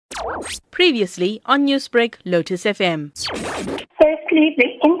Previously on Newsbreak, Lotus FM. Firstly,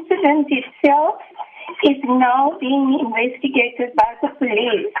 the incident itself is now being investigated by the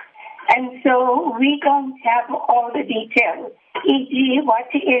police, and so we don't have all the details. E.g., what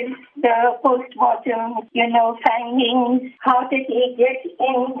is the post-mortem, findings? How did he get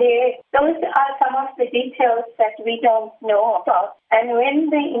in there? Those are some of the details that we don't know about. And when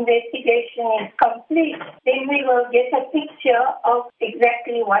the investigation is complete, then we will get a picture of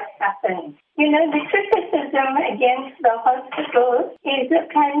exactly what happened. The criticism against the hospital is a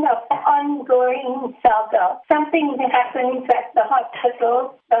kind of ongoing saga. Something happens at the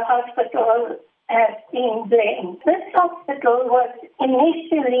hospital has been blamed. This hospital was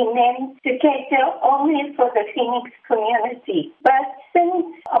initially meant to cater only for the Phoenix community. But since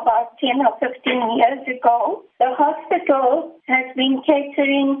about 10 or 15 years ago, the hospital has been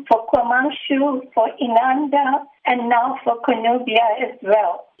catering for KwaMashu, for Inanda, and now for Konubia as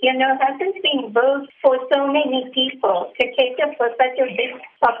well. Hasn't been built for so many people to cater for such a big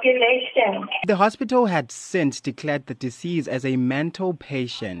population. The hospital had since declared the deceased as a mental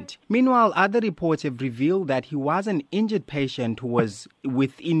patient. Meanwhile, other reports have revealed that he was an injured patient who was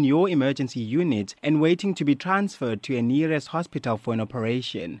within your emergency unit and waiting to be transferred to a nearest hospital for an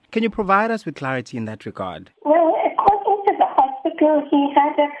operation. Can you provide us with clarity in that regard? Well, according to the hospital, he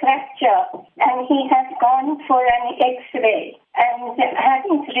had a fracture and he had gone for an X-ray. And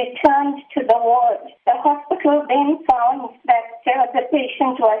having returned to the ward, the hospital then found that the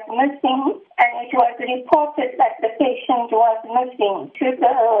patient was missing, and it was reported that the patient was missing to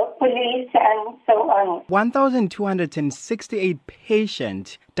the police and so on. 1,268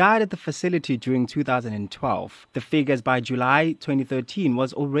 patients died at the facility during 2012. The figures by July 2013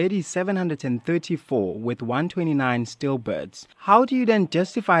 was already 734, with 129 stillbirths. How do you then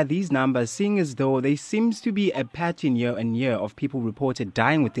justify these numbers, seeing as though there seems to be a pattern year on year of people reported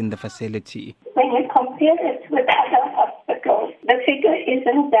dying within the facility? When you compare it with other hospitals, the figure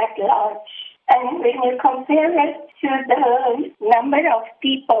isn't that large. And when you compare it to the number of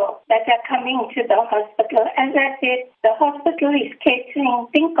people that are coming to the hospital, as I said, the hospital is catering,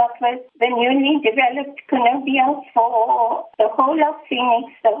 think of it, the newly developed Konubia for the whole of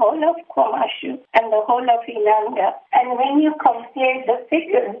Phoenix, the whole of KwaMashu, and the whole of Inanda. And when you compare the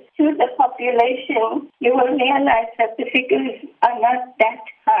figures to the population, you will realize that the figures are not that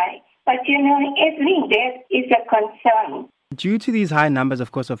high. But every death is a concern. Due to these high numbers,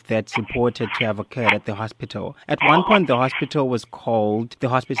 of course, of deaths reported to have occurred at the hospital, at one point the hospital was called the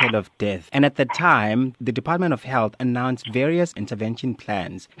Hospital of Death. And at the time, the Department of Health announced various intervention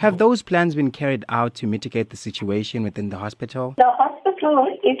plans. Have those plans been carried out to mitigate the situation within the hospital? The hospital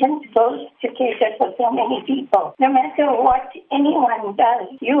isn't built to cater for so many people. No matter what anyone does,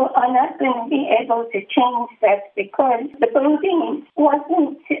 you are not going to be able to change that because the building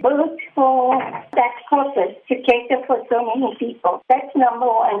wasn't built for that purpose, to cater for so many people. That's number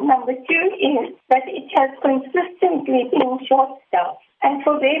one. Number two is that it has consistently been short-staffed. And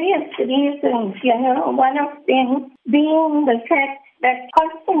for various reasons, one of them being the fact that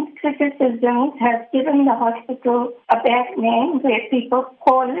constant criticism has given the hospital a bad name where people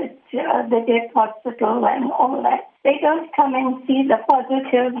call it the death hospital and all that. They don't come and see the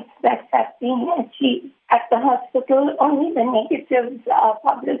positives that have been achieved at the hospital. Only the negatives are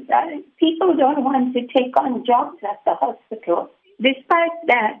publicized. People don't want to take on jobs at the hospital. Despite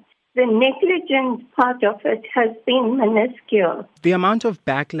that, the negligence part of it has been minuscule. The amount of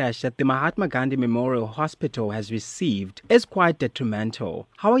backlash that the Mahatma Gandhi Memorial Hospital has received is quite detrimental.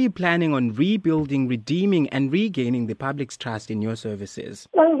 How are you planning on rebuilding, redeeming and regaining the public's trust in your services?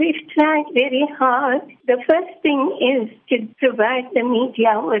 Well, we've tried very hard. The first thing is to provide the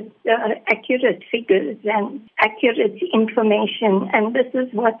media with accurate figures and accurate information, and this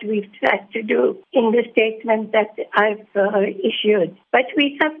is what we've tried to do in the statement that I've issued. But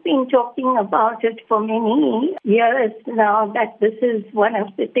we have been talking about it for many years now, that this is one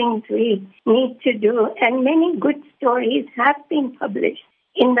of the things we need to do, and many good stories have been published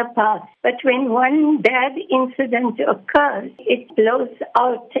in the past. But when one bad incident occurs, it blows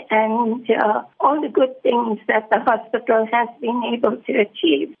out, and all the good things that the hospital has been able to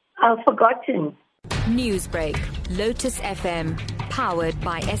achieve are forgotten. Newsbreak, Lotus FM, powered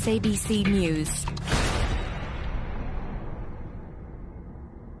by SABC News.